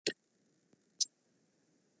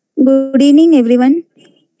Good evening, everyone.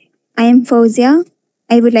 I am Fauzia.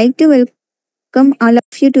 I would like to welcome all of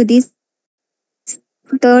you to this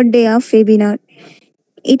third day of webinar.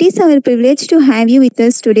 It is our privilege to have you with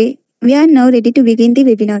us today. We are now ready to begin the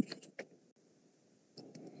webinar.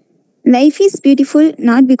 Life is beautiful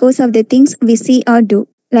not because of the things we see or do.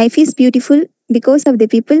 Life is beautiful because of the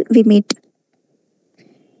people we meet.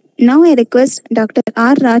 Now I request Dr.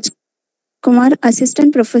 R. Rajkumar,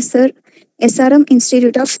 Assistant Professor, SRM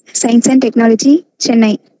Institute of Science and Technology,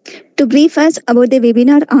 Chennai, to brief us about the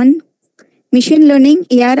webinar on Machine Learning,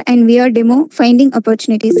 AR and VR Demo Finding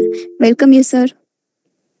Opportunities. Welcome you, sir.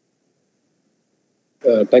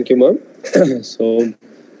 Thank you, ma'am. So,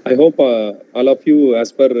 I hope all of you,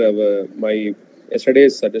 as per my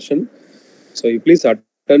yesterday's suggestion, so you please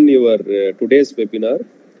attend your today's webinar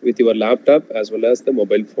with your laptop as well as the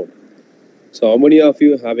mobile phone. So, how many of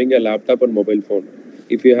you having a laptop and mobile phone?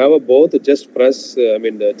 If you have a both, just press.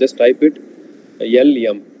 Just type it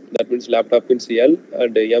LM. That means laptop means L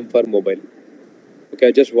and M for mobile. Okay,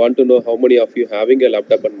 I just want to know how many of you having a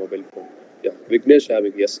laptop and mobile phone. Yeah, Vignesh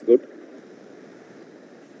having, yes, good.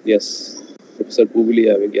 Yes, Professor Puguli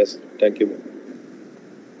having, yes, thank you, ma'am.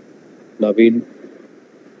 Naveen,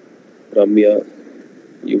 Ramya,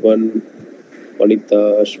 Yuvan,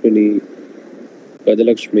 Vanita, Ashwini,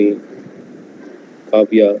 Gajalakshmi,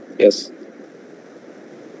 Kavya, yes,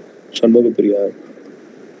 Shanmugapriya,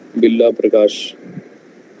 Billa Prakash,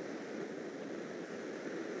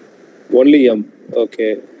 only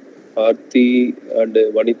okay, Aarti and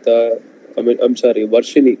Vanita, I'm sorry,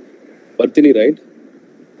 Vartini, right?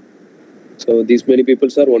 So these many people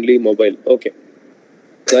are only mobile, okay.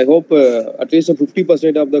 So I hope at least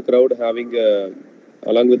 50% of the crowd having,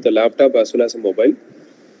 along with the laptop as well as a mobile.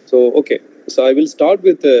 So, okay. So I will start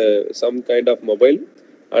with some kind of mobile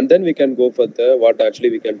and then we can go for the what actually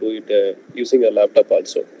we can do it using a laptop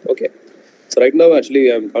also. Okay. So right now actually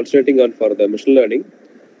I'm concentrating on for the machine learning.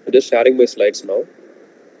 I'm just sharing my slides now.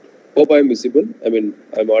 Hope I'm visible. I mean,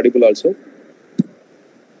 I'm audible also.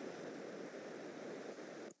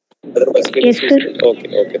 Whether my screen is Yes, sir. visible?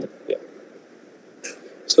 Okay. Yeah.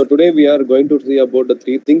 So today we are going to see about the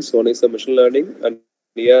three things. One is the machine learning and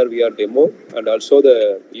here we are demo and also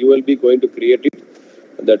the you will be going to create it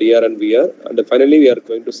that AR and VR and finally we are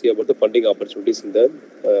going to see about the funding opportunities in the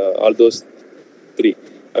all those three.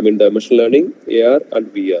 I mean the machine learning, AR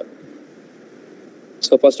and VR.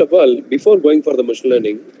 So first of all, before going for the machine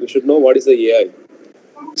learning, we should know what is the AI.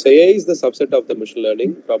 So AI is the subset of the machine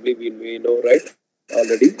learning. Probably we know right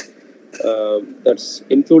already. That's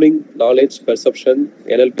including knowledge, perception,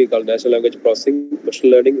 NLP called natural language processing,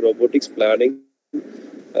 machine learning, robotics, planning,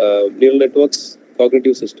 neural networks,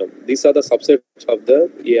 cognitive system. These are the subsets of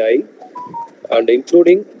the AI, and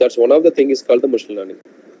including that's one of the thing is called the machine learning.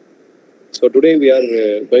 So today we are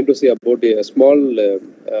going to see about a small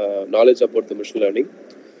knowledge about the machine learning.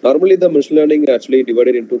 Normally, the machine learning actually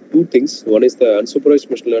divided into two things. One is the unsupervised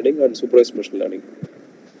machine learning and supervised machine learning.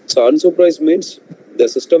 So unsupervised means the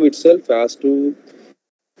system itself has to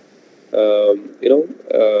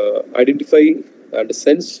identify and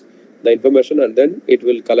sense the information and then it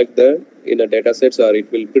will collect the in a data sets or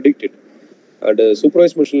it will predict it. And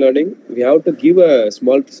supervised machine learning, we have to give a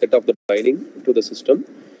small set of the training to the system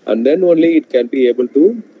and then only it can be able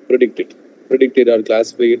to predict it or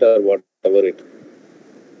classify it or whatever it.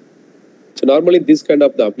 So normally these kind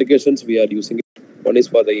of the applications we are using it. One is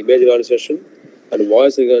for the image recognition and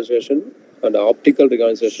voice recognition and optical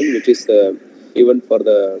recognition, which is even for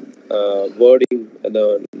the wording.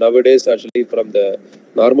 And nowadays, actually, from the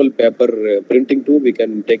normal paper printing too, we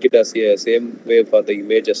can take it as a same way for the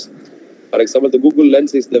images. For example, the Google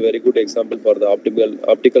Lens is the very good example for the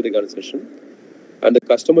optical recognition. And the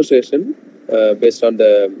customization based on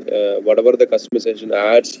the whatever the customization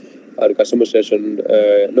ads or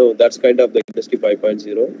customization, no, that's kind of the industry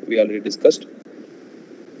 5.0 we already discussed.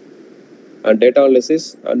 And data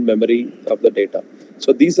analysis and memory of the data.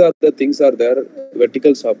 So these are the things are there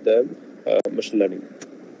verticals of the machine learning.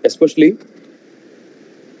 Especially,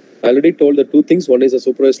 I already told the two things. One is a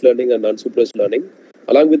supervised learning and unsupervised learning.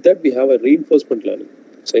 Along with that, we have a reinforcement learning.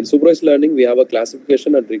 So in supervised learning, we have a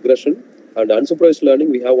classification and regression. And unsupervised learning,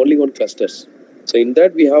 we have only one clusters. So in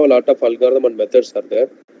that, we have a lot of algorithm and methods are there.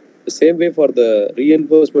 The same way for the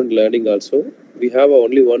reinforcement learning also, we have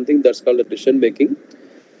only one thing that's called decision making.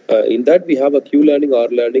 In that, we have a Q learning, R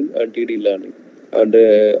learning, and TD learning. And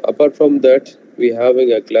apart from that, we have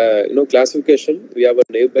a classification. We have a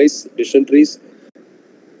naive-based decision trees,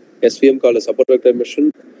 SVM called a support vector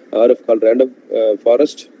mission, RF called random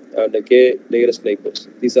forest, and K nearest neighbors.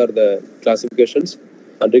 These are the classifications.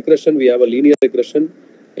 And regression, we have a linear regression,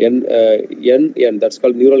 NN, that's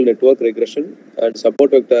called neural network regression, and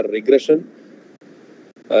support vector regression,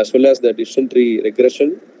 as well as the decision tree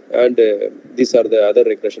regression, and these are the other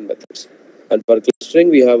regression methods. And for clustering,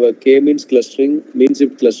 we have a k-means clustering,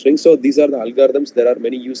 mean-shift clustering. So these are the algorithms. There are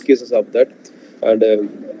many use cases of that. And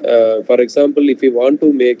for example, if we want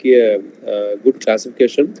to make a good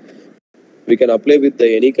classification, we can apply with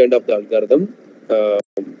any kind of the algorithm.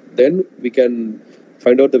 Then we can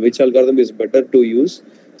find out which algorithm is better to use.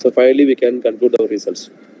 So finally, we can conclude our results.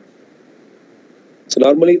 So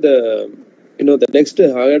normally the next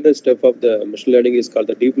higher step of the machine learning is called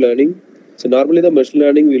the deep learning. So normally the machine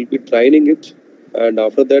learning will be training it, and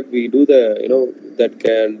after that we do that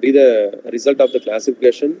can be the result of the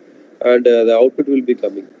classification, and the output will be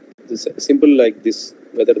coming. This simple like this,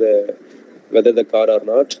 whether the car or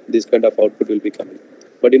not, this kind of output will be coming.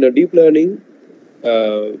 But in a deep learning,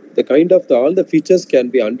 the kind of all the features can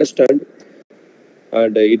be understood,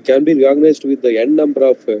 and it can be recognized with the n number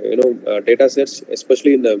of data sets,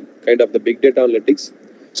 especially in the kind of the big data analytics.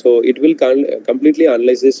 So it will completely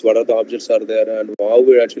analyze what are the objects are there, and how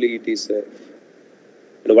actually it is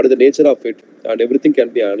what is the nature of it, and everything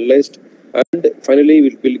can be analyzed, and finally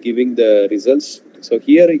it will giving the results. So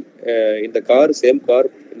here in the car, same car,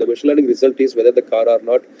 in the machine learning result is whether the car or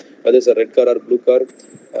not, whether it's a red car or blue car,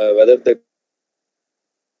 whether the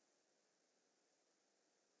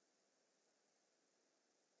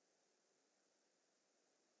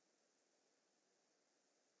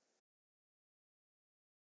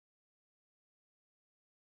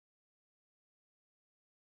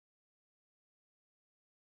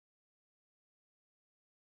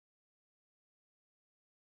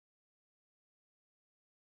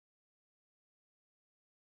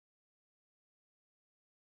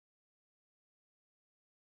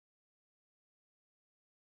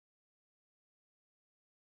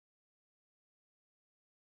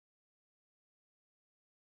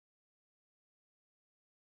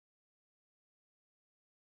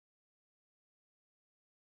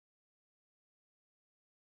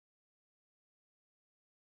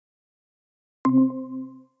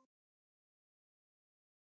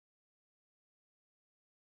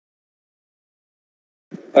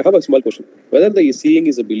I have a small question. Whether the seeing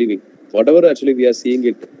is a believing, whatever actually we are seeing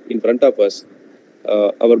it in front of us,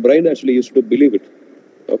 our brain actually used to believe it.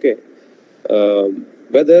 Okay.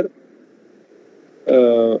 Whether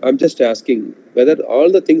I'm just asking whether all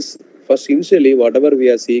the things first initially whatever we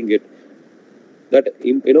are seeing it, that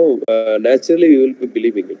naturally we will be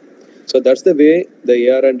believing it. So that's the way the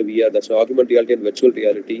AR and VR, that's augmented reality and virtual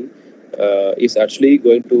reality, is actually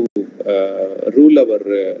going to rule our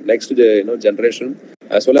next generation,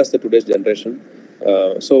 as well as the today's generation.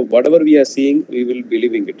 So whatever we are seeing, we will be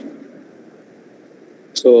believing it.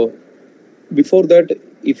 So before that,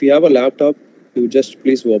 if you have a laptop, you just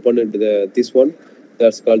please open it this one.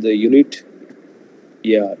 That's called the Unit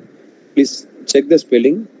AR. Please check the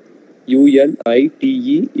spelling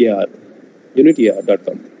UNITEAR,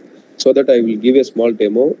 unitar.com. So that I will give a small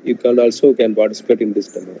demo. You can participate in this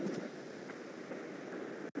demo.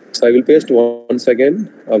 So I will paste once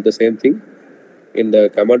again of the same thing in the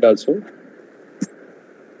command also.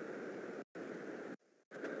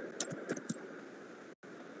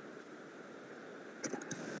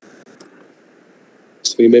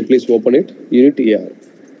 So you may please open it. Unit AR.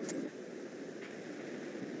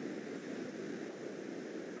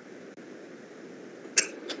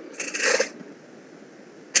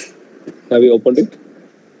 Have you opened it?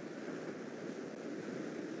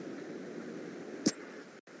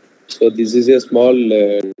 So this is a small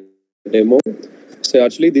demo. So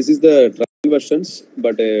actually this is the trial versions,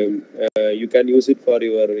 but you can use it for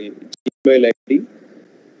your email ID.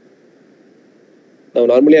 Now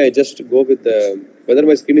normally I just go with the, whether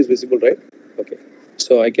my screen is visible, right? Okay.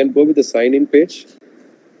 So I can go with the sign in page.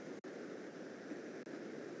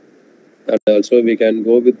 And also we can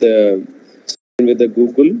go with the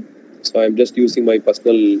Google. So I'm just using my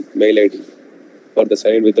personal mail ID for the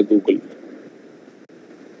sign in with the Google.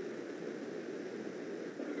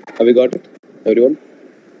 Have you got it, everyone?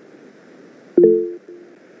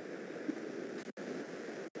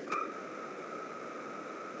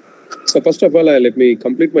 So first of all, let me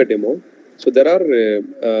complete my demo. So there are,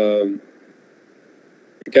 you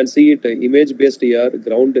can see it, image-based AR,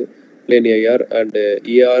 ground plane AR, and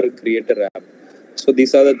AR creator app. So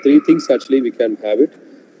these are the three things actually we can have it.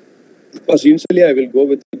 First, initially I will go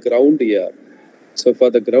with the ground AR. So for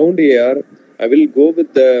the ground AR, I will go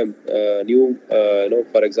with the new,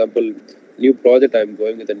 for example, new project. I'm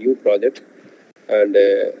going with a new project, and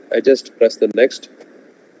I just press the next.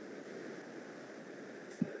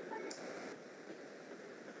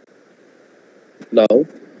 Now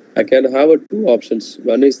I can have two options.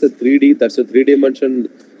 One is the 3D, that's a 3D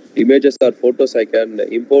images or photos I can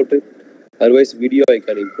import it. Otherwise, video I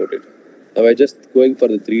can import it. Now I just going for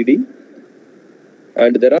the 3D,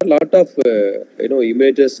 and there are a lot of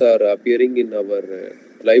images are appearing in our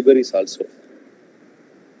libraries also.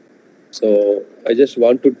 So I just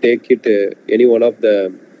want to take it any one of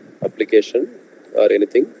the application or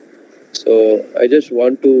anything. So I just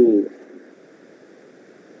want to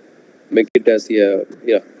make it as a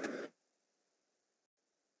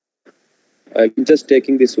I'm just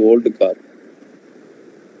taking this old car.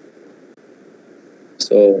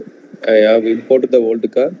 So I have imported the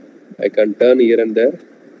old car. I can turn here and there.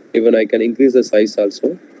 Even I can increase the size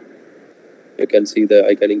also. You can see the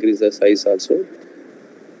I can increase the size also.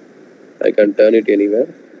 I can turn it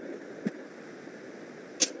anywhere.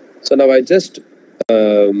 So now I just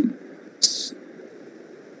um,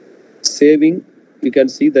 saving. You can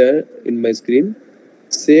see there in my screen.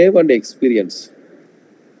 Save and experience.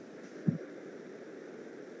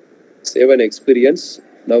 Save and experience.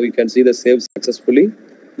 Now you can see the save successfully.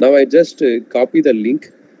 Now I just copy the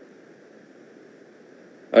link,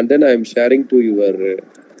 and then I am sharing to your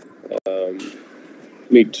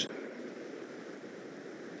Meet.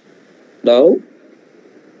 Now,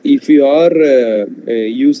 if you are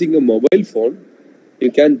using a mobile phone,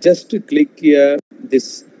 you can just click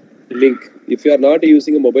this link. If you are not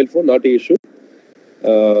using a mobile phone, not an issue.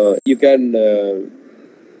 You can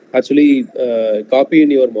actually copy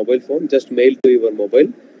in your mobile phone, just mail to your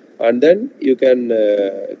mobile, and then you can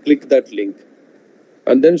click that link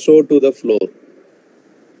and then show to the floor.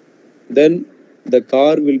 Then the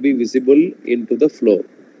car will be visible into the floor.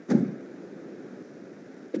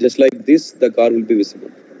 Just like this, the car will be visible.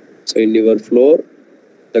 So in your floor,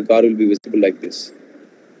 the car will be visible like this.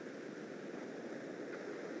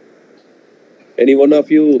 Any one of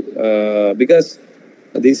you, because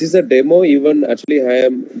this is a demo, even actually I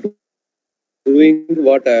am doing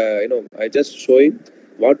what I just showing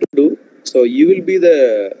what to do. So you will be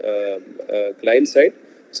the client side.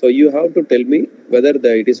 So you have to tell me whether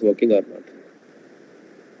it is working or not.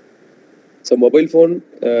 So mobile phone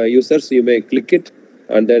users, you may click it,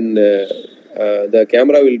 and then the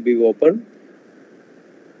camera will be open,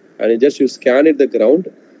 and just you scan it the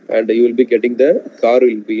ground, and you will be getting the car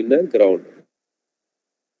will be in the ground.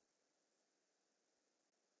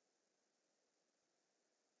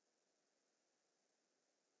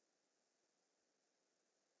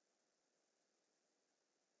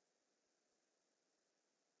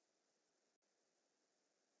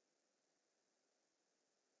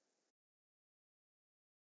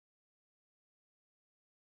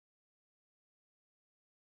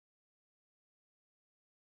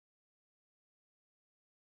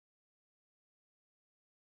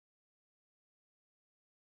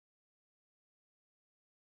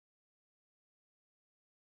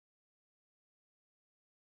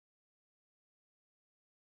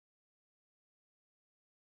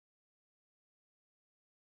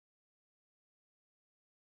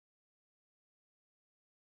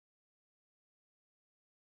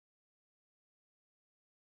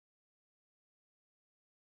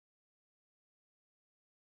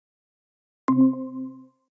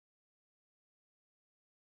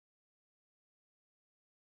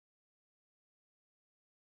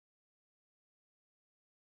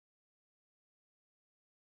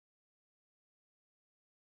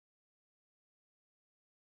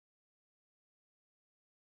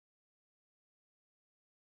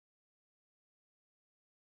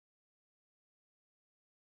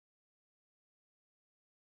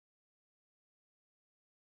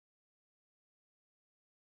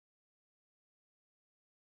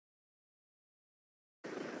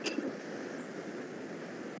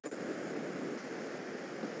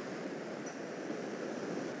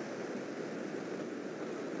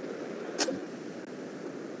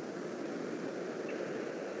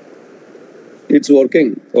 It's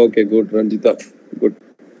working. Okay, good, Ranjita. Good.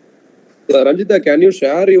 Ranjita, can you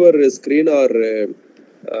share your screen, or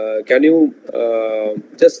can you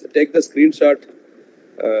just take the screenshot?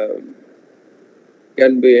 Uh,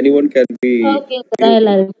 can be anyone can be. Okay,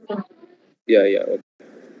 I'll Yeah, yeah. Okay.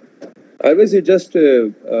 Otherwise, you just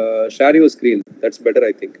share your screen. That's better,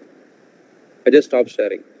 I think. I just stop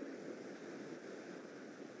sharing.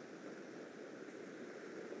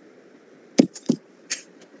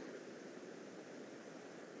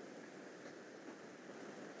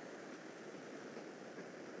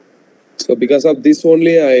 So because of this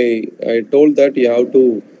only, I told that you have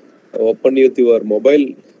to open with your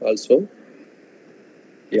mobile also.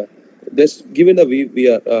 Yeah. Just given the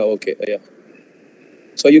VR. Okay. Yeah.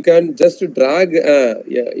 So you can just drag.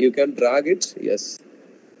 Yeah, you can drag it. Yes.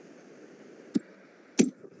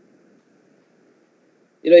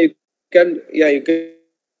 you can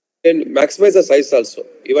maximize the size also.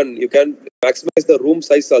 Even you can maximize the room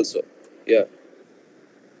size also. Yeah.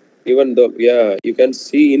 Even though, yeah, you can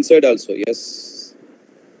see inside also. Yes.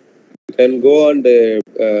 You can go and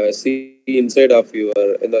see inside of your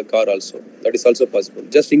in the car also. That is also possible.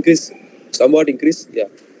 Just increase, somewhat increase. Yeah.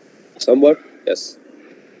 Somewhat. Yes.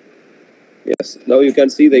 Yes. Now you can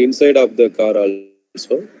see the inside of the car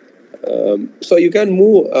also. So you can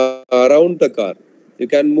move around the car. You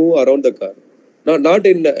can move around the car. Not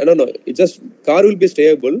in no. It just car will be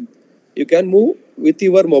stable. You can move with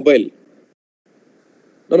your mobile.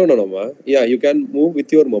 No, ma. Yeah, you can move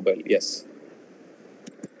with your mobile. Yes.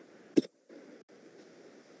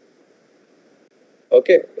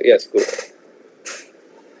 Okay. Yes. Good.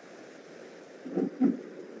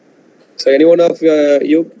 So any one of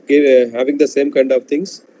you having the same kind of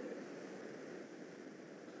things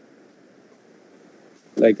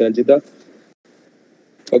like Ranjita?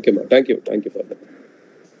 Okay, ma. Thank you. Thank you for that.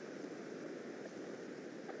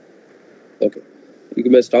 Okay. You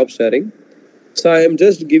may stop sharing. So I am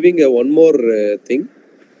just giving a one more thing,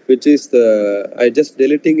 which is the I just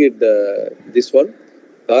deleting it this one,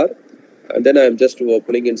 or and then I am just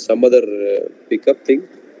opening in some other pickup thing.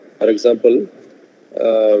 For example,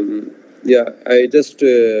 yeah, I just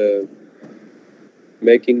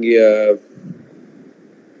making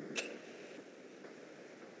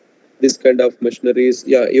this kind of machineries.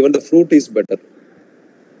 Yeah, even the fruit is better.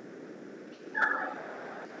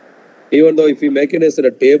 Even though if we make it as a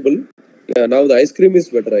table, yeah, now the ice cream is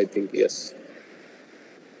better. I think yes.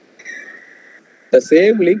 The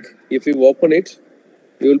same link, if you open it,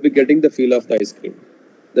 you will be getting the feel of the ice cream.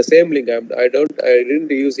 The same link. I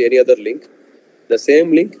didn't use any other link. The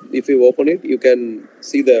same link, if you open it, you can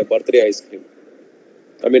see the birthday ice cream.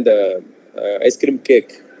 I mean the ice cream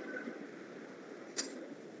cake.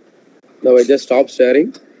 Now I just stop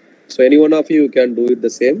sharing. So any one of you can do it the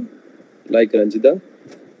same, like Ranjita.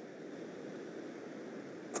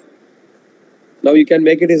 Now you can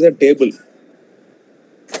make it as a table.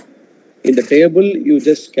 In the table, you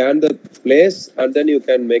just scan the place and then you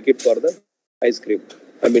can make it for the ice cream.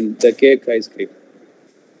 I mean the cake ice cream.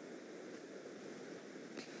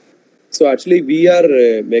 So actually we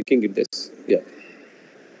are making it this. Yeah.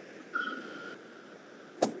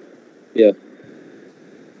 Yeah.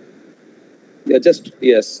 Yeah, just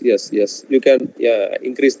yes. You can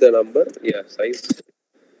increase the number. Yeah, size.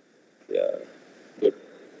 Yeah, good,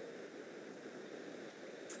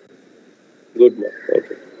 good one.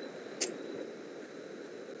 Okay.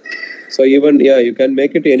 So even you can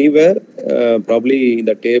make it anywhere. Probably in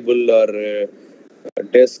the table or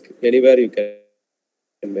desk, anywhere you can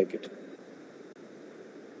make it.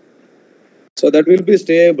 So that will be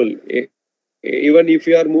stable. Even if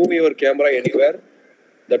you are moving your camera anywhere,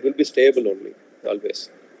 that will be stable only always.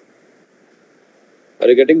 Are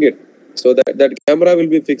you getting it? So that camera will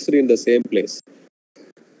be fixed in the same place.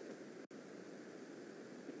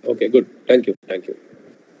 Okay, good. Thank you. Thank you.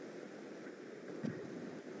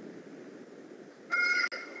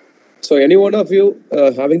 So any one of you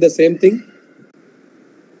having the same thing?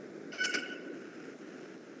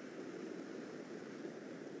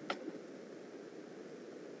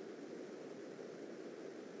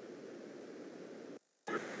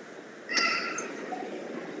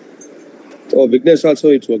 Oh, Vignesh also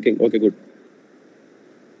it's working. Okay, good.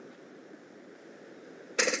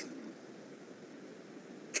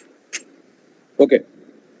 Okay.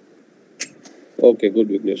 Okay, good,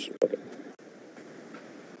 Vignesh. Okay.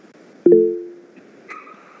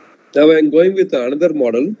 Now I'm going with another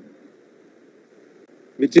model,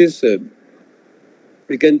 which is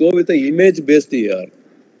we can go with the image-based ER.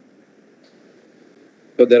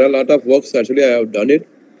 So there are a lot of works. Actually, I have done it,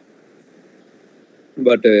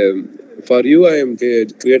 but for you, I am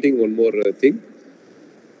creating one more thing.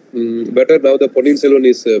 Better now. The Ponniyin Selvan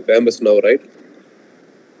is famous now, right?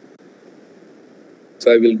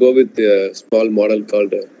 So I will go with a small model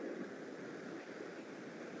called.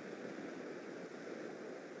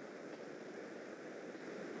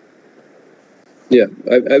 Yeah,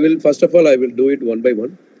 I will first of all I will do it one by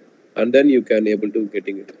one, and then you can able to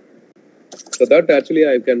getting it. So that actually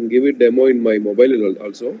I can give it demo in my mobile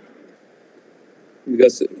also,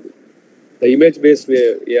 because the image based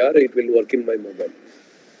AR it will work in my mobile.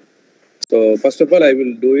 So first of all I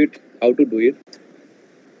will do it how to do it.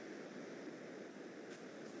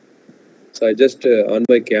 So I just on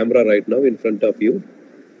my camera right now in front of you.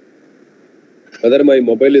 Whether my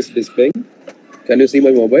mobile is displaying, can you see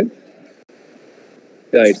my mobile?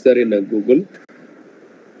 Yeah, it's there in Google.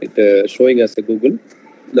 It showing as a Google.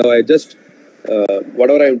 Now I just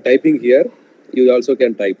whatever I am typing here, you also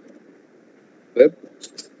can type web.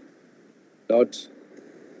 dot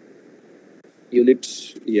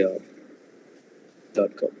uniter.com.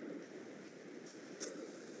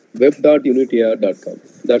 web.uniter.com.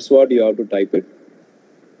 That's what you have to type it.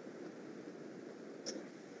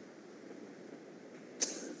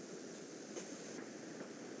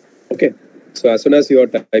 Okay. So as soon as you are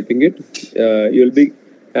typing it, you will be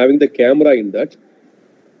having the camera in that.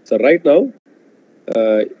 So right now,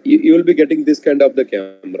 you will be getting this kind of the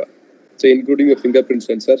camera. So including your fingerprint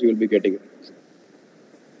sensors, you will be getting it.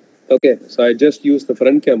 Okay. So I just use the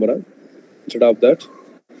front camera instead of that.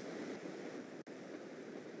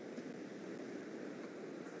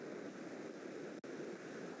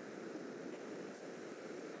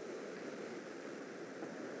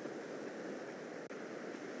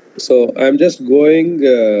 So I'm just going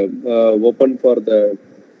open for the,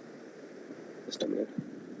 just a minute.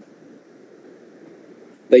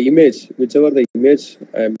 The image, whichever the image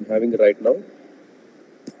I'm having right now.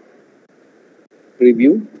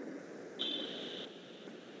 Preview.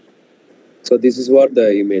 So this is what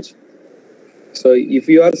the image. So if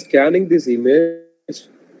you are scanning this image,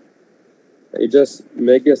 you just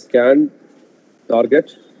make a scan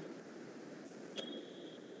target.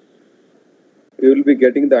 You will be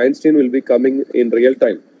getting the Einstein will be coming in real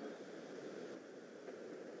time.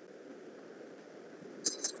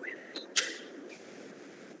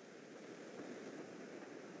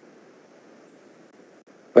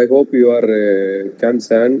 I hope you are can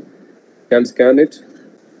scan it.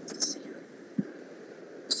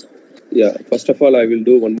 Yeah. First of all, I will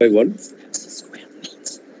do one by one.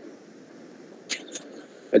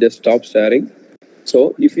 I just stop sharing.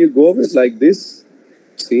 So if you go with like this,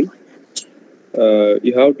 see,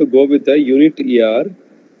 you have to go with the unit ER.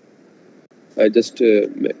 I just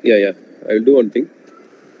yeah. I will do one thing.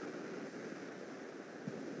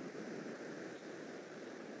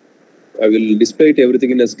 I will display it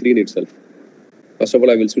everything in a screen itself. First of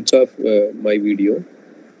all, I will switch off my video.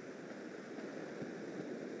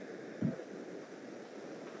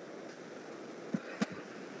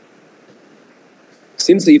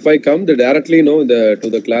 Since if I come directly to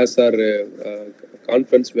the class or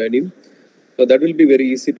conference venue, so that will be very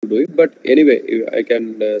easy to do it. But anyway, I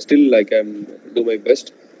can still I can do my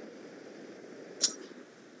best.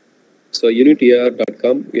 So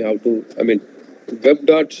unitr.com, we have to, I mean,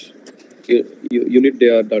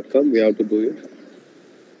 web.unitr.com, we have to do it.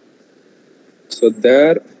 So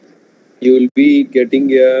there you will be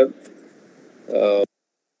getting a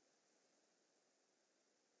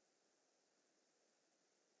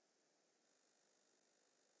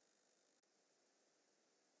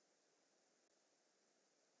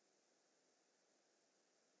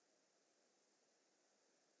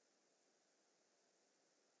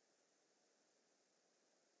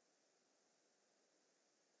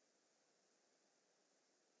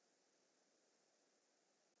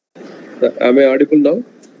am I audible now?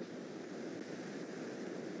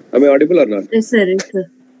 Am I audible or not? Yes, sir. Yes, sir.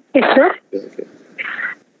 Yes, sir. Okay.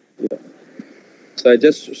 Yeah. So I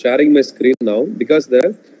just sharing my screen now because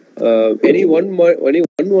there any one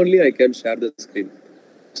only I can share the screen.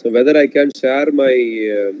 So whether I can share my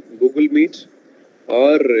Google Meet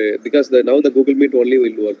or because now the Google Meet only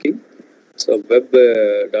will working. So web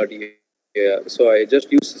yeah. So I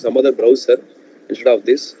just use some other browser instead of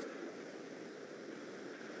this.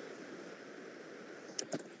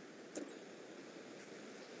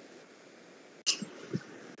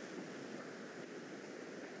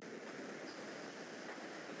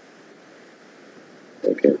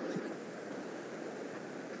 Okay.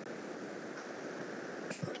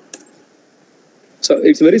 So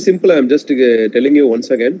it's very simple. I'm just telling you once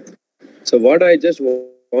again. So what I just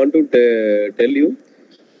want to tell you,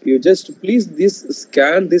 you just please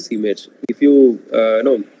scan this image. If you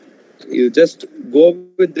you just go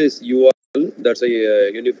with this URL. That's a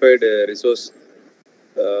unified resource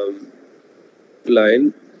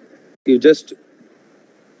line. You just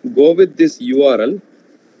go with this URL.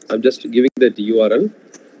 I'm just giving that URL,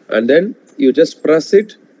 and then you just press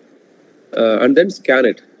it, and then scan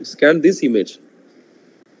it. Scan this image.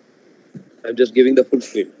 I'm just giving the full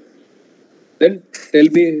screen. Then tell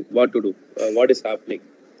me what to do. What is happening?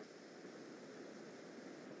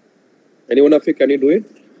 Anyone of you, can you do it?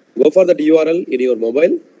 Go for that URL in your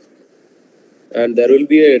mobile, and there will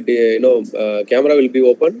be a camera will be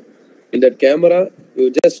open. In that camera,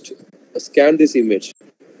 you just scan this image.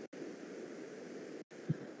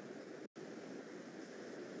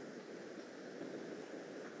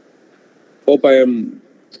 Hope I am.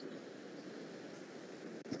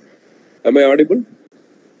 Am I audible?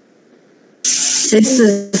 Yes,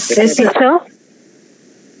 sir. Yes, sir.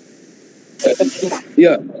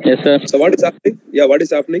 Yeah. Yes, sir. So what is happening? Yeah, what is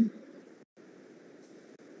happening?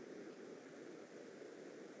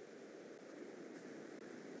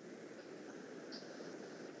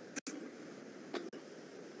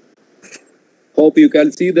 Hope you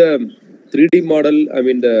can see the 3D model. I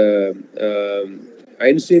mean, the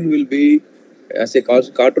Einstein will be as a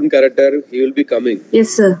cartoon character. He will be coming. Yes,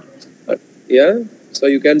 sir. Yeah. So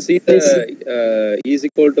you can see the Yes, sir. E is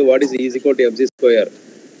equal to what is E is equal to mc square.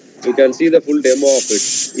 You can see the full demo of it.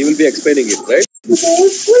 He will be explaining it, right?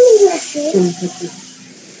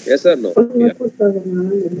 Yes or no? Yeah.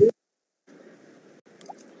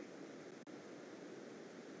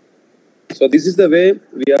 So this is the way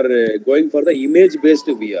we are going for the image-based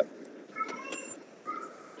VR.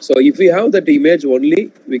 So if we have that image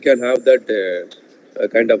only, we can have that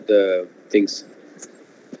kind of the things.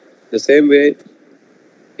 The same way,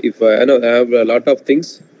 if I know I have a lot of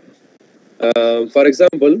things. For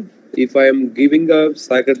example, if I am giving a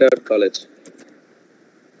Sacred Heart College,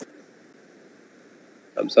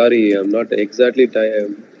 I'm sorry, I'm not exactly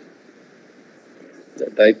typing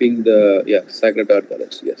the Sacred Heart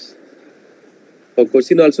College. Yes. For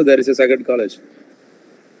question also there is a Sacred College.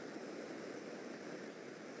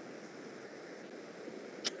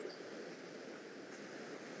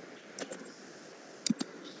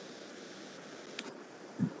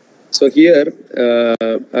 So here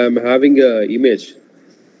I'm having a image.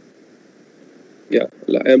 Yeah,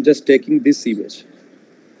 I'm just taking this image.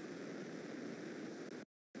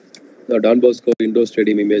 The Don Bosco indoor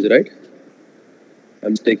stadium image, right?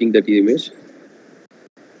 I'm taking that image.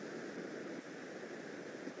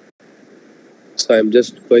 So I'm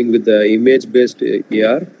just going with the image-based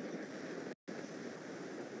AR.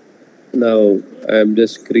 Now I'm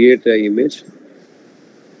just create an image.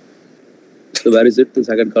 So where is it? The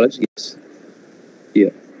second college? Yes.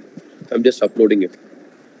 Here. I'm just uploading it.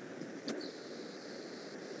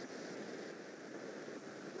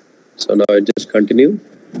 So now I just continue.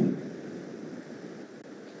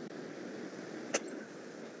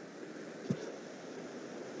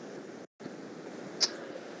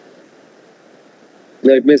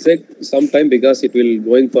 Now it may take some time because it will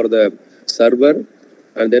going for the server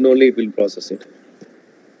and then only it will process it.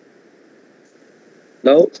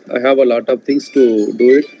 Now I have a lot of things to do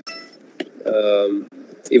it.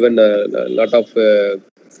 Even a lot of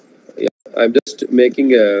I'm just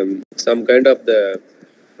making some kind of the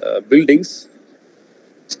buildings.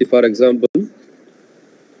 See, for example,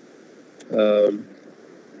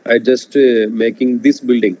 I just making this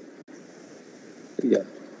building. Yeah.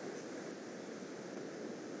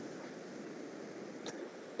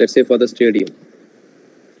 Let's say for the stadium.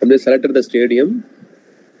 I'm just selected the stadium.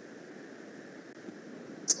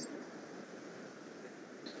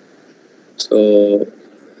 So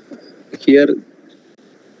here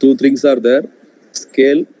two things are there.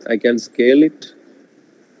 Scale, I can scale it.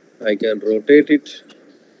 I can rotate it.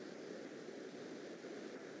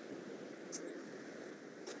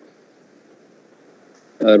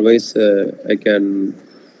 Otherwise, I can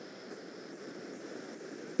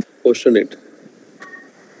position it.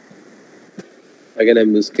 Again,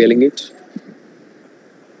 I'm scaling it.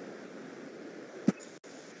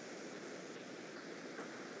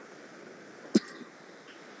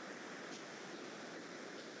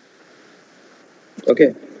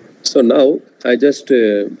 Okay. So now I just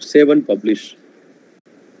save and publish.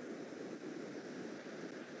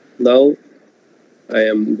 Now I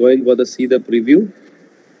am going for the see the preview.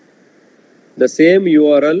 The same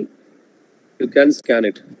URL, you can scan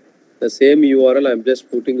it. The same URL, I'm just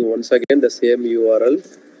putting once again the same URL.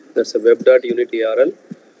 That's a web.unit URL.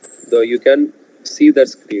 Though you can see that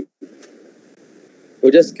screen.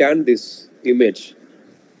 You just scan this image.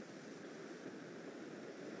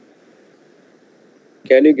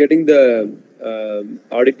 Can you getting the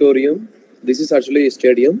auditorium? This is actually a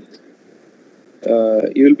stadium.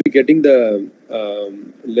 You will be getting the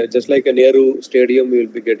just like a Nehru Stadium. You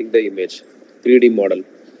will be getting the image, 3D model.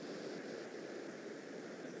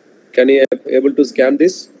 Can you able to scan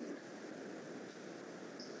this?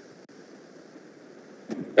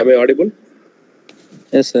 Am I audible?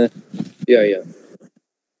 Yes, sir. Yeah.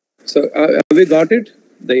 So have we got it?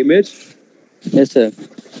 The image? Yes, sir.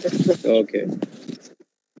 Okay.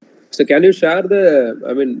 So can you share the?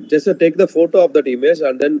 I mean, just take the photo of that image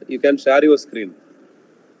and then you can share your screen.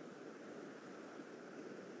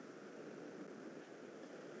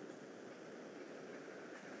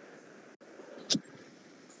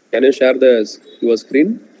 Can you share your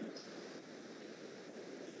screen?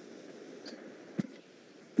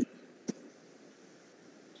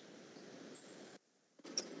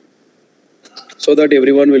 So that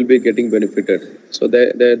everyone will be getting benefited. So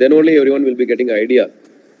then only everyone will be getting idea.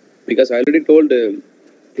 Because I already told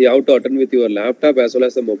you have to attend with your laptop as well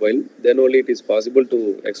as the mobile. Then only it is possible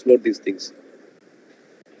to explore these things.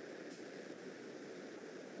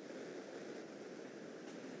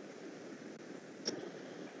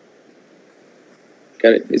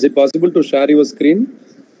 Is it possible to share your screen?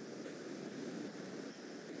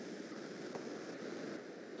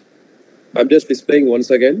 I'm just displaying once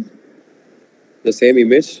again the same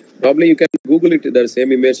image. Probably you can Google it, the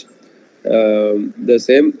same image. The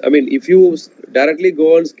same, I mean, if you directly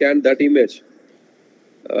go and scan that image,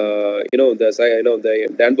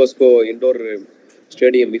 the Dan Bosco indoor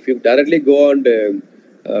stadium, if you directly go and,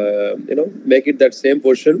 make it that same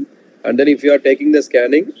portion, and then if you are taking the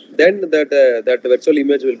scanning, then that virtual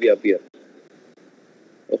image will be appear.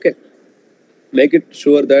 Okay. Make it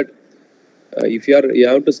sure that if you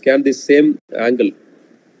have to scan the same angle.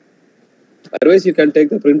 Otherwise, you can take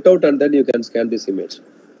the printout and then you can scan this image.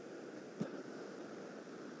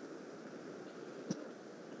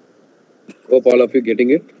 Hope all of you getting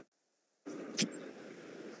it.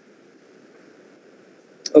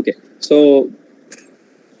 Okay. So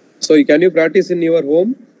can you practice in your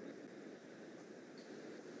home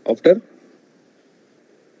after?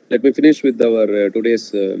 Let me finish with our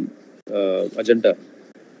today's agenda.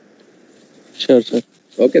 Sure, sir.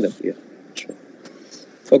 Okay then. Yeah. Sure.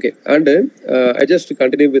 Okay. And I just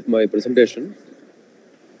continue with my presentation.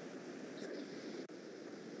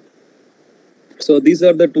 So these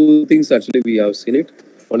are the two things actually we have seen it.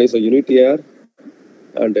 One is a unit here,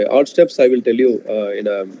 and all steps I will tell you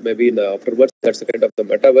maybe in afterwards. That's the kind of the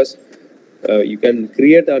metaverse. You can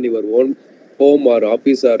create on your own home or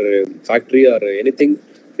office or factory or anything.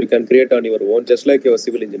 You can create on your own, just like your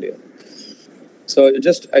civil engineer. So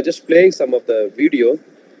I just playing some of the video,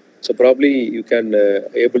 so probably you can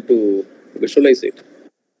able to visualize it.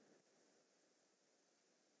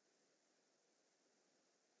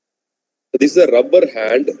 So this is a rubber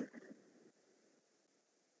hand.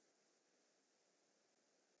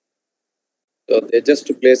 So they're just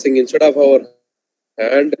placing instead of our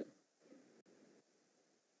hand.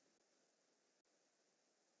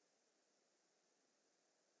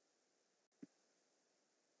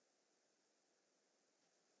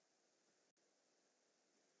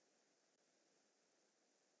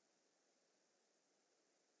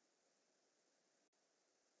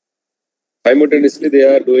 Simultaneously, they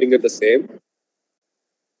are doing it the same.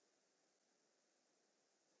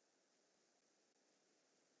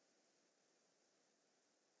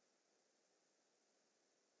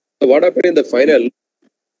 So what happened in the final?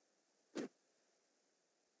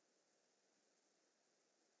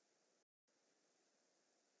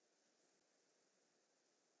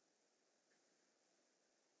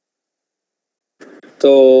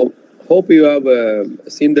 So hope you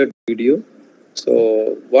have seen that video.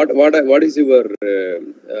 So what is your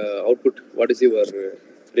output? What is your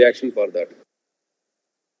reaction for that?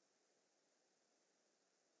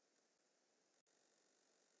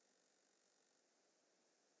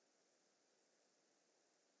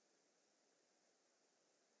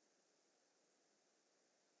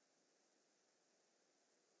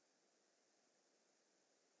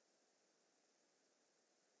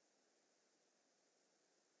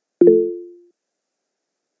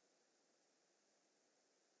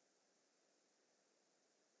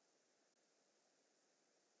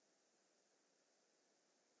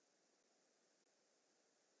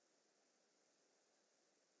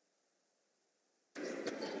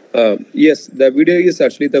 Yes, the video is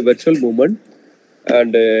actually the virtual movement,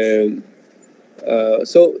 and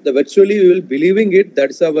so the virtually you will believing it.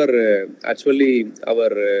 That's our actually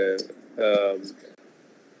our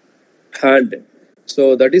hand.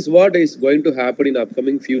 So that is what is going to happen in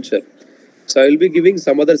upcoming future. So I will be giving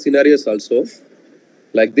some other scenarios also,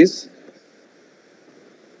 like this.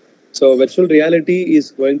 So virtual reality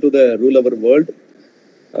is going to the rule our world.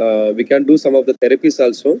 We can do some of the therapies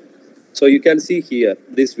also. So you can see here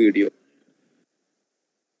this video.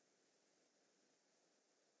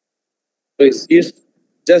 So it's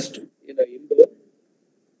just in a indoor,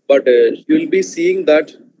 but you will be seeing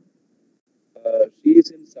that she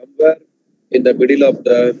is in somewhere in the middle of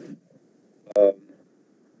the uh,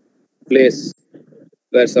 place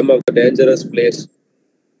where some of the dangerous place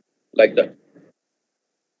like that.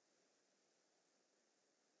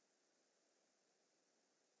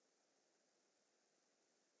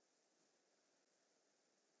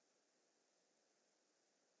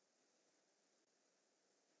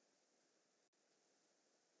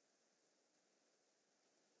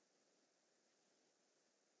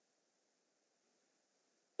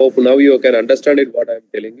 Hope now you can understand it what I am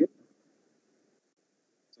telling you.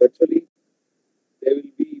 So actually, there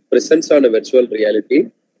will be presence on a virtual reality,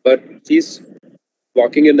 but she's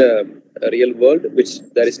walking in a real world, which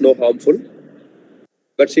there is no harmful.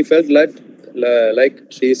 But she felt like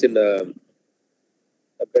she is in a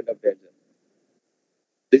kind of danger.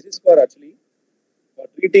 This is for actually for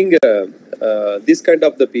meeting this kind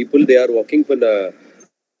of the people. They are working for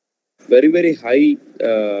very very high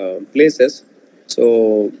places.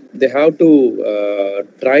 So they have to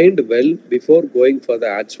trained well before going for the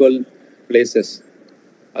actual places.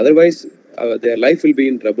 Otherwise, their life will be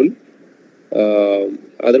in trouble. Uh,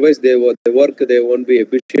 Otherwise, they work they won't be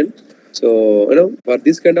efficient. So for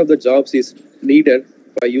this kind of the jobs is needed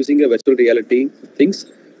by using a virtual reality things.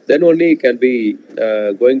 Then only can be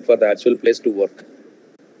going for the actual place to work.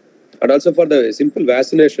 And also for the simple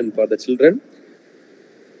vaccination for the children,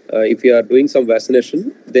 if you are doing some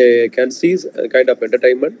vaccination, they can see a kind of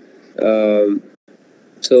entertainment. Um,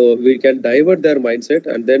 so we can divert their mindset,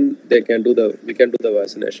 and then we can do the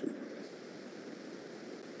vaccination.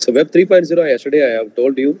 So Web 3.0, yesterday I have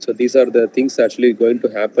told you. So these are the things actually going to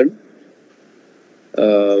happen.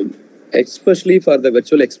 Especially for the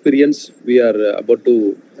virtual experience, we are about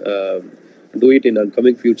to do it in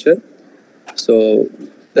upcoming future. So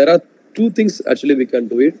there are two things actually we can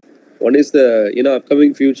do it. One is the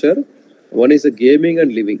upcoming future. One is the gaming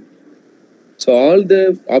and living. So all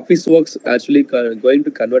the office works actually going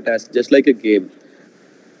to convert as just like a game.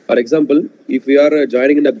 For example, if we are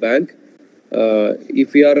joining in a bank,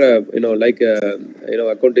 if we are like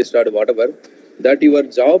accountist or whatever, that your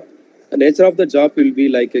job, the nature of the job will be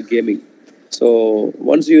like a gaming. So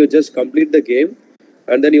once you just complete the game,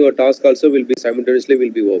 and then your task also will be simultaneously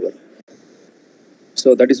will be over.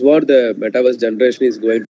 So that is what the metaverse generation is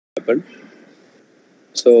going to happen.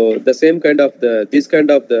 So the same kind of this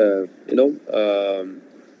kind of the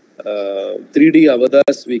 3D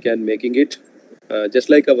avatars we can making it just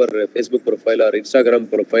like our Facebook profile or Instagram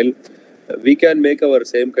profile. We can make our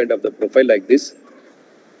same kind of the profile like this.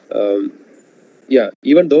 Yeah,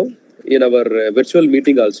 even though in our virtual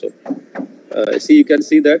meeting also, see you can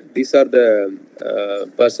see that these are the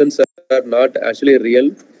persons are not actually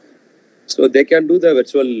real, so they can do the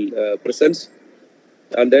virtual presence,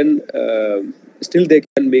 and then still they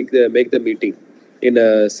can make the meeting in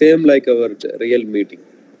a same like our real meeting.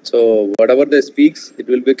 So whatever they speaks, it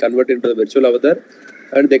will be converted into the virtual avatar,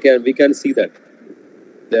 and we can see that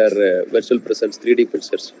their virtual presence, 3D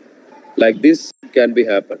pictures. Like this can be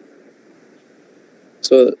happen.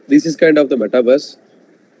 So this is kind of the metaverse.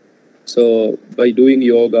 So by doing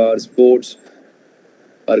yoga or sports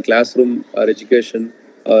or classroom or education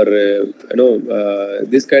or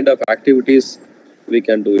this kind of activities, we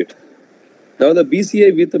can do it. Now the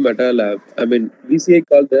BCA with the Meta Lab, I mean BCA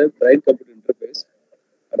called the Brain Computer Interface,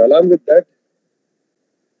 and along with that,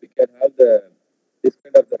 we can have this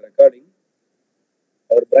kind of the recording.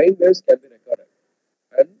 Our brain waves can be recorded,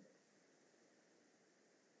 and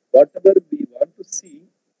whatever we want to see,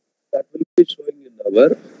 that will be showing in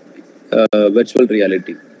our virtual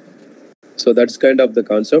reality. So that's kind of the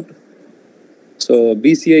concept. So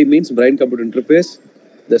BCI means brain computer interface.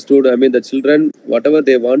 The children, whatever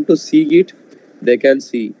they want to see it, they can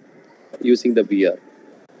see using the VR.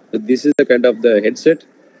 So this is the kind of the headset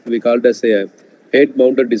we call it as a head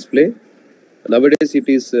mounted display. Nowadays it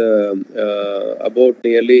is about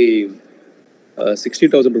nearly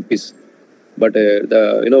 60,000 rupees. But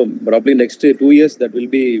probably next 2 years that will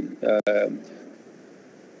be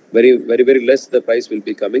very very very less. The price will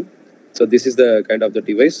be coming. So this is the kind of the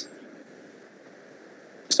device.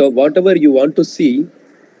 So whatever you want to see,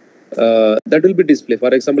 that will be displayed.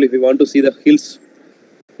 For example, if you want to see the hills,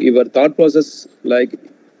 your thought process like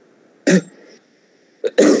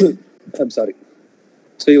I'm sorry.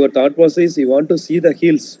 So your thought process, you want to see the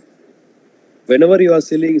hills. Whenever you are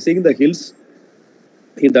seeing the hills,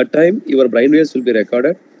 in that time your brain waves will be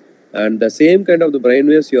recorded, and the same kind of the brain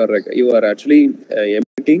waves you are actually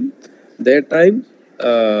emitting. That time,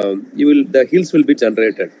 the hills will be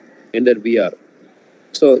generated in their VR.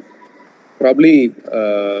 So probably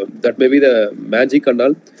that may be the magic and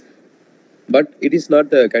all, but it is not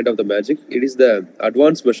the kind of the magic. It is the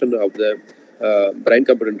advanced version of the brain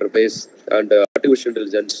computer interface and artificial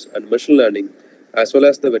intelligence and machine learning, as well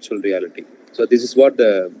as the virtual reality. So this is what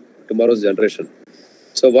the tomorrow's generation.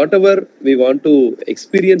 So whatever we want to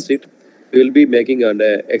experience it, we will be making and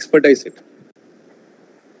expertise it.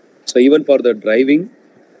 So even for the driving,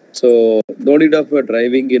 so no need of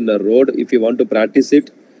driving in a road. If you want to practice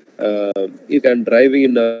it, you can drive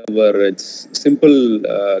in our simple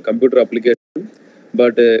computer application.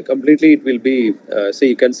 But completely it will be, so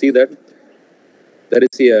you can see that there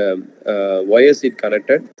is a wires it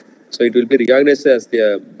connected. So it will be recognized as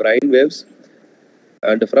the brain waves,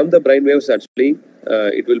 and from the brain waves actually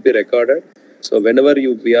it will be recorded. So whenever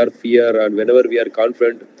we are fear, and whenever we are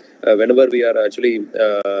confident, whenever we are actually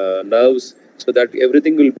nerves, so that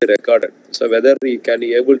everything will be recorded. So whether we can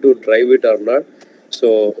be able to drive it or not,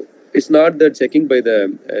 so it's not the checking by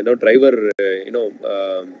the driver,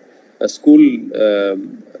 school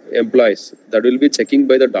employees. That will be checking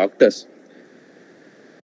by the doctors.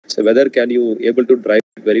 So whether can you able to drive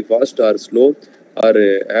very fast or slow, or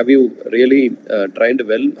have you really trained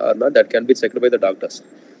well or not, that can be checked by the doctors.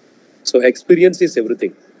 So experience is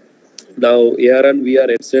everything. Now AR and VR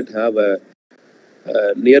headset have a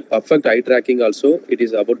near perfect eye tracking also. It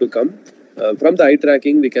is about to come. From the eye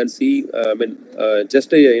tracking we can see,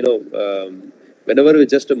 just a, whenever we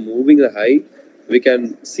just moving the eye, we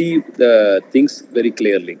can see the things very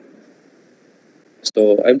clearly.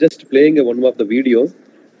 So I'm just playing one of the video,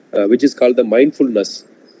 which is called the mindfulness.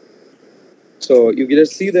 So you can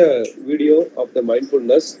just see the video of the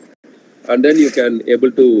mindfulness, and then you can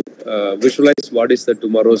able to visualize what is the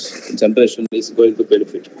tomorrow's generation is going to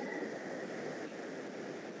benefit.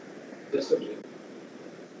 Yes, sir.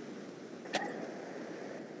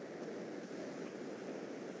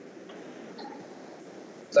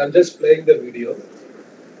 So I'm just playing the video.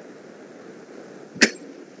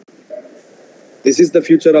 This is the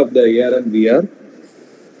future of the AR and VR.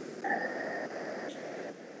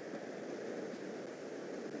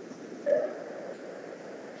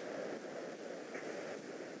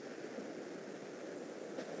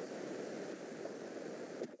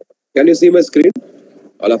 Can you see my screen?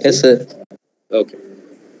 All of Yes, you? sir. Okay.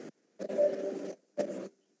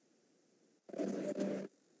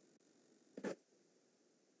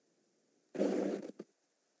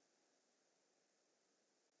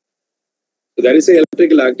 So there is a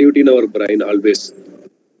electrical activity in our brain always.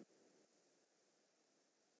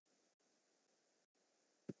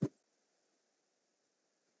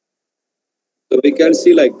 So we can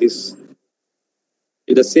see like this.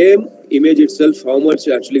 In the same image itself, how much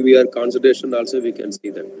actually we are concentration also we can see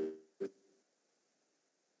that.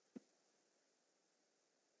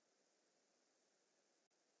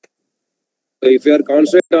 So if you are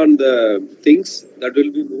concentrated on the things that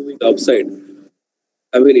will be moving outside,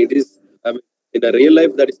 I mean it is, I mean in a real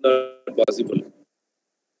life that is not possible.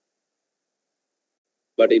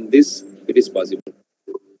 But in this it is possible.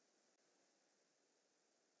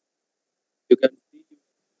 You can see.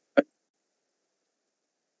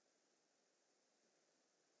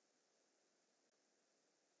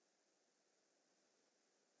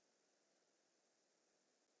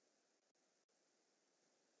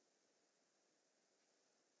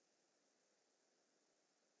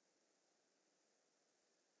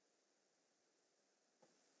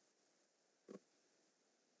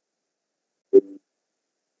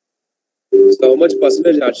 So how much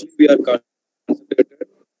percentage actually we are concentrated,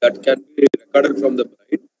 that can be recorded from the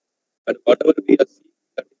brain, and whatever we are seeing.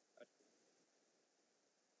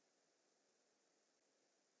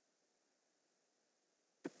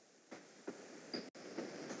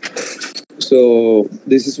 So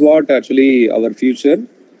this is what actually our future.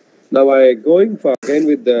 Now I going for again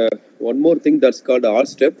with the one more thing that's called R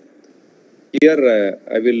step. Here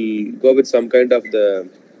I will go with some kind of the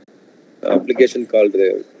application called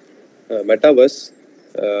the metaverse.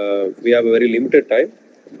 We have a very limited time,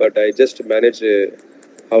 but I just manage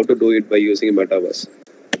how to do it by using a metaverse.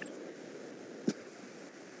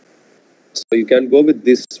 So you can go with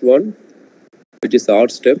this one, which is the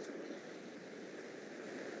art step.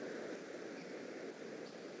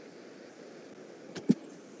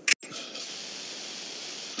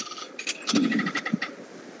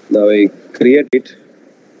 Now I create it.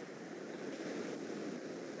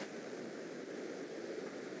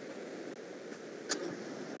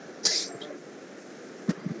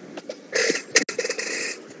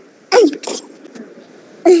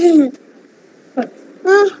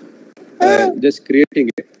 Just creating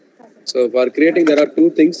it. So for creating, there are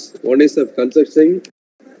two things. One is the constructing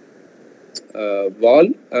wall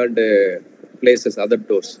and places, other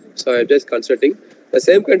doors. So I'm just constructing the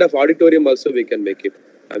same kind of auditorium. Also, we can make it.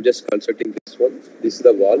 I'm just constructing this one. This is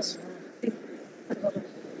the walls,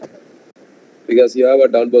 because you have a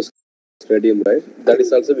Don Bosco stadium, right? That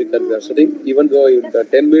is also we can constructing. Even though in the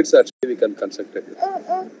 10 minutes, actually we can construct it.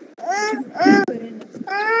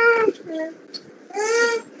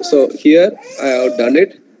 So here I have done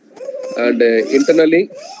it, and internally.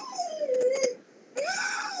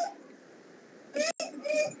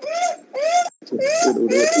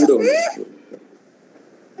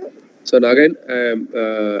 So now again,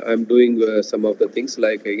 I'm doing some of the things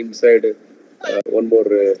like inside one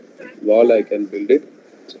more wall I can build it.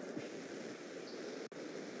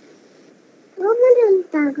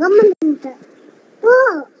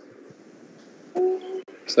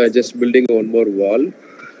 So I'm just building one more wall.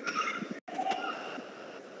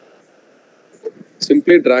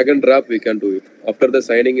 Simply drag and drop, we can do it. After the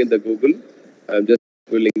signing in the Google, I'm just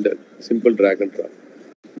willing that simple drag and drop.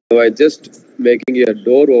 Now I just making a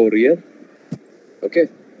door over here. Okay,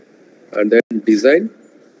 and then design.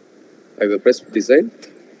 I will press design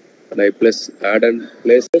and I press add and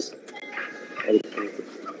places.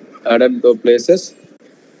 Add and the places.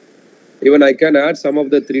 Even I can add some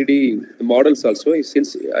of the 3D models also.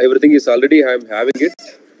 Since everything is already I'm having it,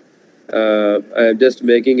 I am just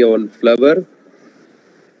making a one flower.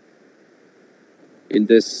 In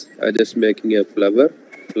this, I just making a flower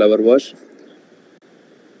wash.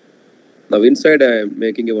 Now inside I am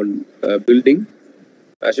making a one building.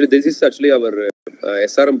 Actually, this is actually our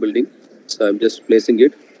SRM building. So I'm just placing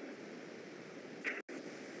it.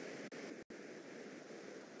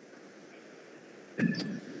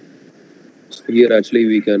 So here actually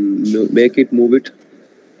we can make it, move it.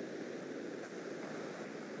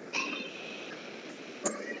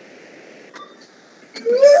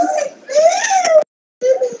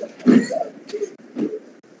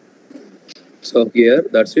 So here,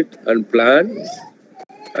 that's it, and plan,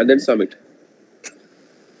 and then submit.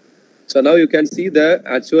 So now you can see the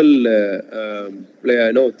actual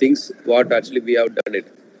things what actually we have done it.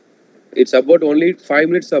 It's about only 5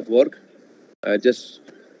 minutes of work. Just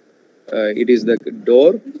it is the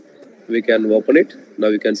door. We can open it. Now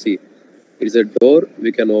you can see it's a door.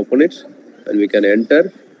 We can open it, and we can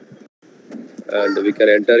enter, and we can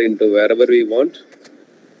enter into wherever we want.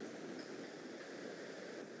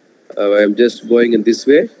 I am just going in this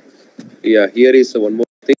way. Yeah, here is one more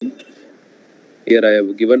thing. Here I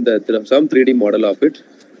have given some 3D model of it.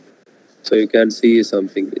 So you can see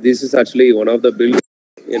something. This is actually one of the buildings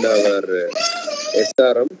in our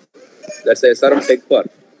SRM. That's the SRM Tech Park.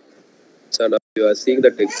 So now you are seeing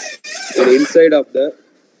the tech. And inside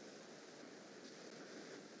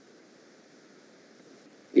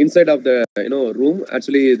of the room,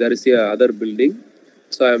 actually there is a other building.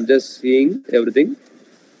 So I am just seeing everything,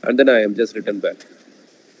 and then I am just return back.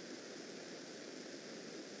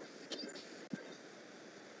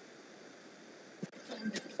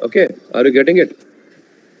 Okay, are you getting it?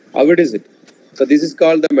 How it is it? So this is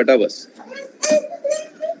called the metaverse.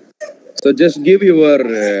 So just give your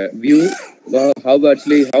view how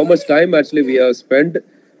much time actually we have spent,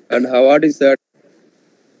 and what is that?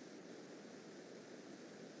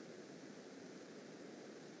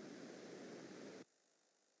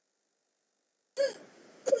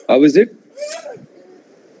 How is it?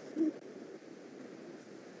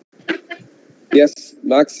 Yes,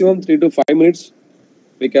 maximum 3 to 5 minutes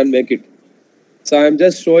we can make it. So I'm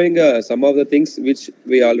just showing some of the things which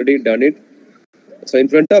we already done it. So in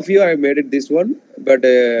front of you, I made it this one, but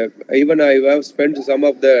even I have spent some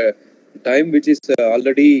of the time which is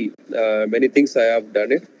already many things I have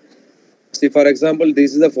done it. See, for example,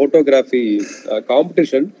 this is a photography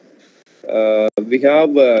competition. We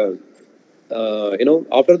have,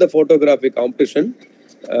 after the photography competition,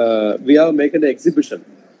 we have making the exhibition.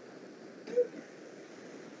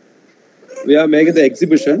 We are making the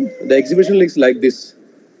exhibition. The exhibition looks like this.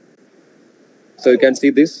 So you can see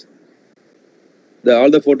this. All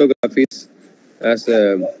the photographies as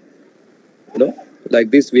like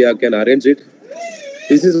this. We can arrange it.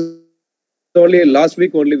 This is only last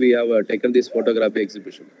week only we have taken this photography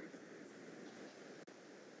exhibition.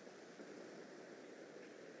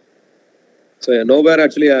 So nowhere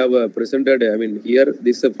actually I have presented. I mean here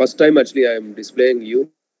this is the first time actually I am displaying you.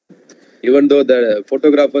 Even though the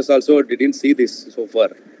photographers also didn't see this so far.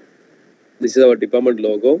 This is our department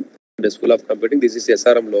logo, the School of Computing. This is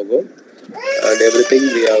SRM logo, and everything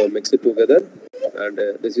we have mixed it together. And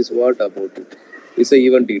this is what about it. These are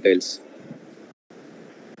even details.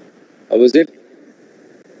 How is it?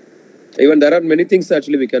 Even there are many things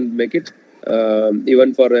actually we can make it.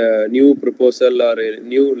 Even for a new proposal or a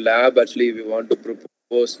new lab actually we want to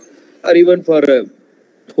propose, or even for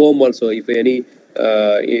home also. If any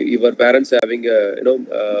your parents having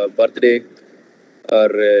a birthday, or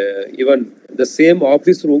even the same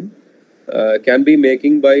office room can be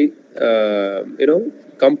making by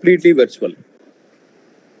completely virtual.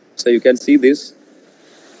 So you can see this.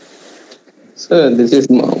 Sir, this is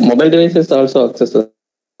mobile devices also accessible.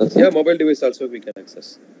 Yeah, mobile device also we can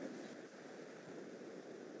access.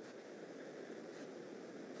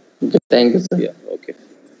 Okay, thank you, sir. Yeah, okay.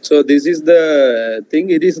 So this is the thing.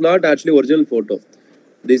 It is not actually original photo.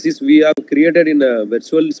 This is we have created in a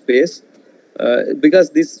virtual space because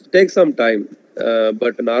this takes some time,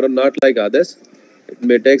 but not like others. It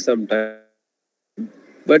may take some time.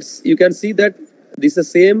 But you can see that this is the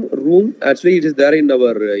same room. Actually, it is there in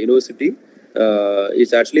our university.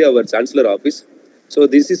 It's actually our chancellor office. So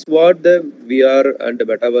this is what the VR and the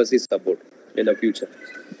metaverse is about in the future.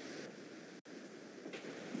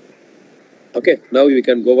 Okay, now we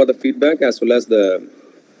can go over the feedback as well as the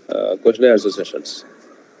question and answer sessions.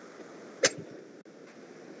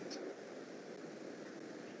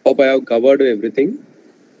 Hope I have covered everything.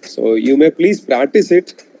 So you may please practice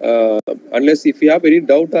it. Unless if you have any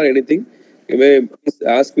doubt or anything, you may please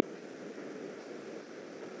ask.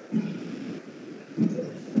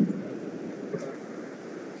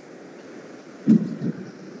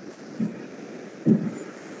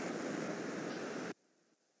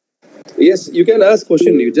 Yes, you can ask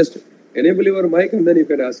question. You just enable your mic and then you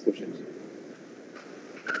can ask questions.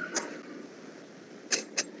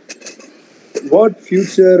 What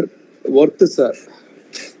future worth, sir?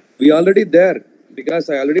 We already there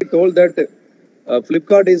because I already told that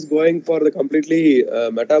Flipkart is going for the completely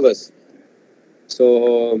metaverse.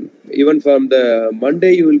 So even from the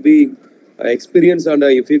Monday you will be experience, and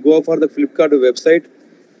if you go for the Flipkart website,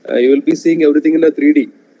 you will be seeing everything in a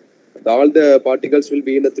 3D. All the particles will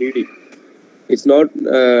be in a 3D. It's not.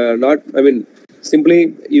 I mean,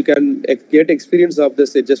 simply you can get experience of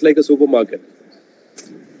this just like a supermarket.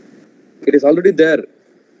 It is already there,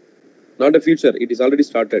 not a future. It is already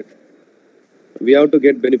started. We have to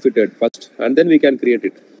get benefited first, and then we can create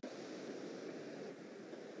it.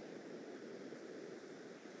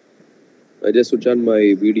 I just switch on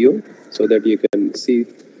my video so that you can see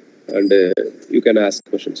and you can ask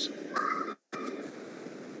questions.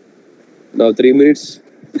 Now 3 minutes.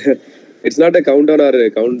 It's not a countdown or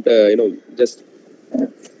a count. Just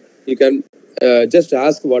you can just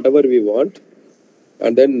ask whatever we want,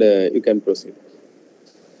 and then you can proceed.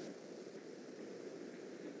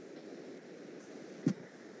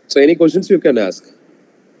 So any questions you can ask.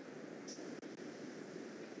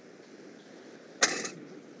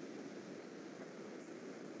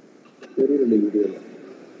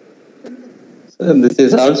 So this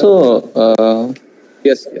is also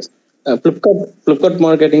Yes, yes. Flipkart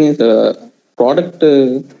marketing is a product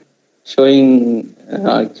showing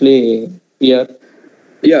actually here.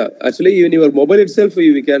 Yeah, actually, in your mobile itself,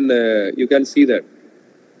 you can see that.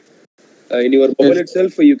 In your mobile Yes.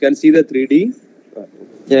 itself, you can see the 3D,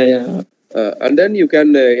 Yeah. and then you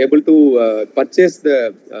can able to purchase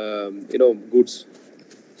the goods.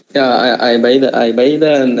 Yeah, I buy the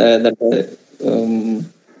that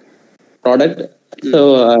product. So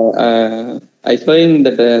I saw in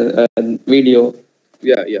that video.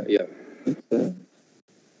 Yeah.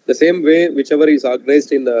 The same way, whichever is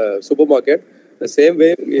organized in the supermarket, the same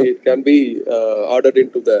way it can be ordered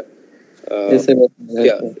into the. Yes, sir.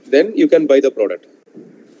 Yeah. Then you can buy the product.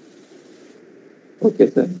 Okay,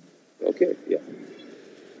 sir. Okay. Yeah.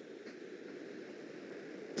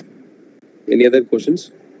 Any other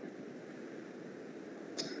questions?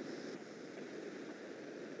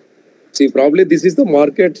 See, probably this is the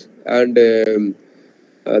market, and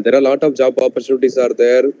there are a lot of job opportunities are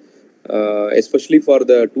there, especially for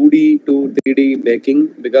the 2D to 3D making,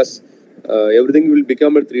 because everything will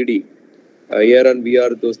become a 3D. AR and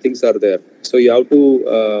VR, those things are there. So you have to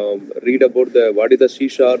read about the what is the C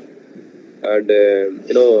sharp, and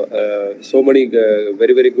so many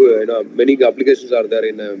very good many applications are there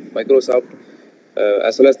in Microsoft,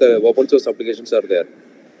 as well as the open source applications are there.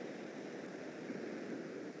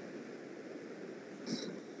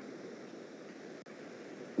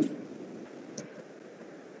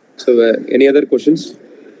 So any other questions?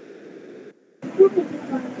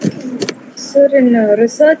 Sir, in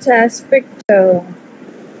research aspect, how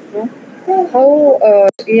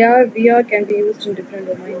AR, VR can be used in different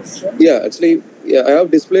domains, sir? Yeah, actually, I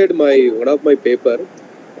have displayed one of my paper.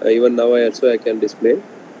 Even now, I can display.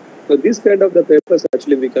 So this kind of the papers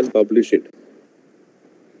actually we can publish it.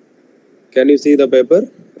 Can you see the paper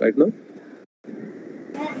right now?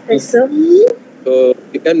 Yes, sir. So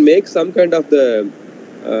we can make some kind of the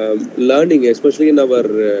learning, especially in our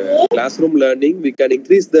classroom learning. We can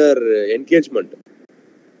increase their engagement.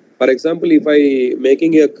 For example, if I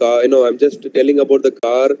making a car, I'm just telling about the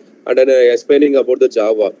car and then explaining about the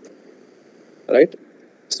Java, right?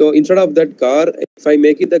 So instead of that car, if I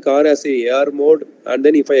make it the car as a AR mode, and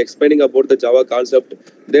then if I explaining about the Java concept,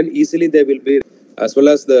 then easily they will be, as well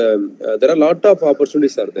as the there are a lot of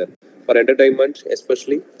opportunities are there for entertainment,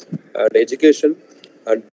 especially and education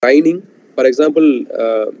and training. For example,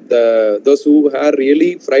 those who are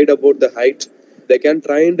really fried about the height, they can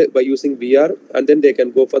train by using VR, and then they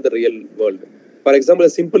can go for the real world. For example, a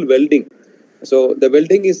simple welding. So the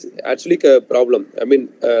welding is actually a problem. I mean,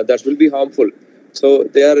 that will be harmful. So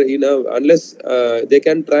they are, unless they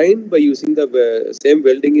can train by using the same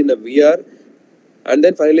welding in a VR, and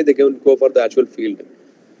then finally they can go for the actual field.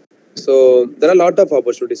 So there are a lot of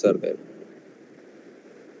opportunities are there.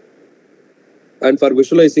 And for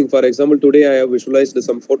visualizing, for example, today I have visualized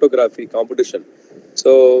some photography competition.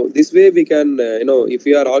 So this way we can, if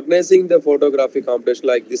we are organizing the photography competition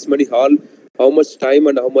like this many hall, how much time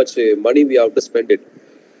and how much money we have to spend it.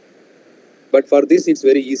 But for this, it's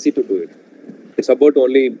very easy to do it. It's about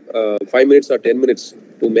only 5 minutes or 10 minutes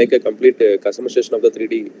to make a complete customization of the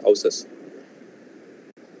 3D houses.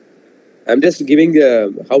 I'm just giving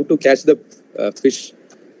how to catch the fish.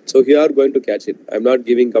 So you are going to catch it. I'm not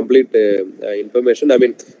giving complete information. I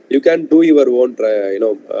mean, you can do your own,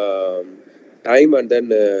 time, and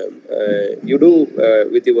then you do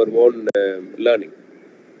with your own learning.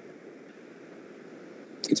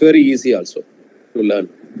 It's very easy also to learn.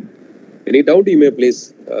 Any doubt you may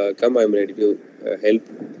please come. I'm ready to help.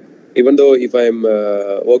 Even though if I'm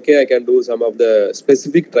okay, I can do some of the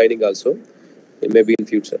specific training also, maybe in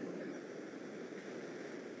future.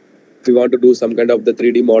 If you want to do some kind of the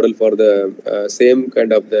 3D model for the same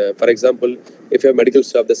kind of the, for example, if you have medical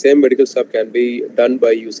stuff, the same medical stuff can be done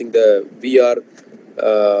by using the VR.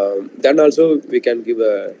 Then also we can give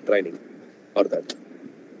a training for that.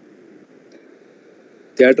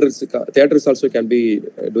 Theaters also can be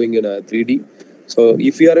doing in a 3D. So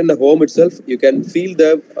if you are in the home itself, you can feel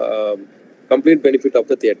the complete benefit of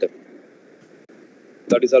the theater.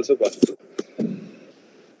 That is also possible.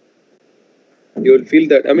 You will feel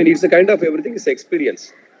that. I mean, it's a kind of everything is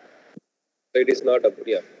experience. It is not a,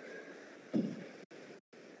 yeah.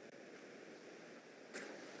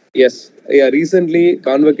 Yes. Yeah. Recently,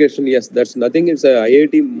 convocation. Yes, that's nothing. It's a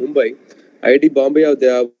IIT Mumbai. IIT Bombay. They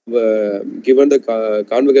have given the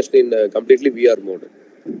convocation in completely VR mode.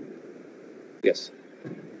 Yes.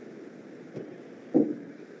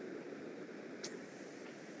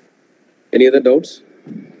 Any other doubts?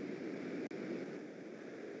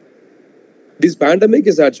 This pandemic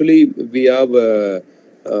is actually we have the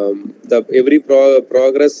every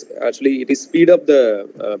progress actually it is speed up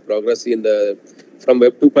the progress in the from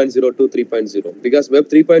Web 2.0 to 3.0 because Web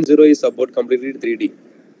 3.0 is about completely 3D.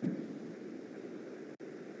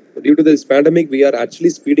 Due to this pandemic, we are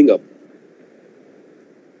actually speeding up.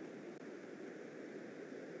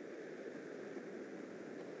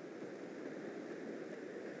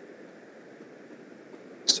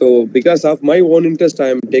 So because of my own interest, I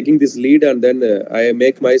am taking this lead, and then I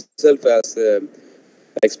make myself as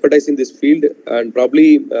expertise in this field, and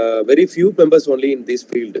probably very few members only in this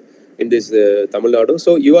field in this Tamil Nadu.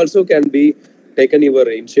 So you also can be taken your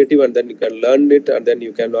initiative, and then you can learn it, and then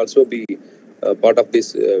you can also be part of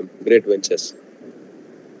these great ventures.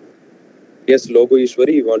 Yes, Logo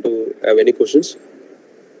Ishwari, you want to have any questions?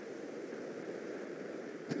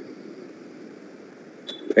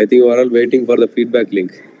 I think we are all waiting for the feedback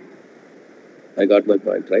link. I got my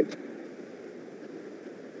point, right?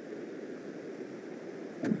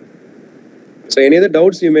 So any other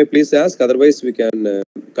doubts you may please ask, otherwise we can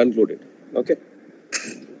conclude it. Okay.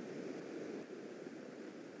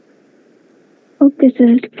 Okay,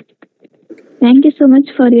 sir. Thank you so much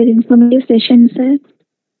for your informative session, sir.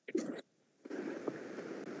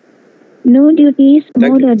 No duty is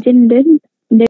more urgent than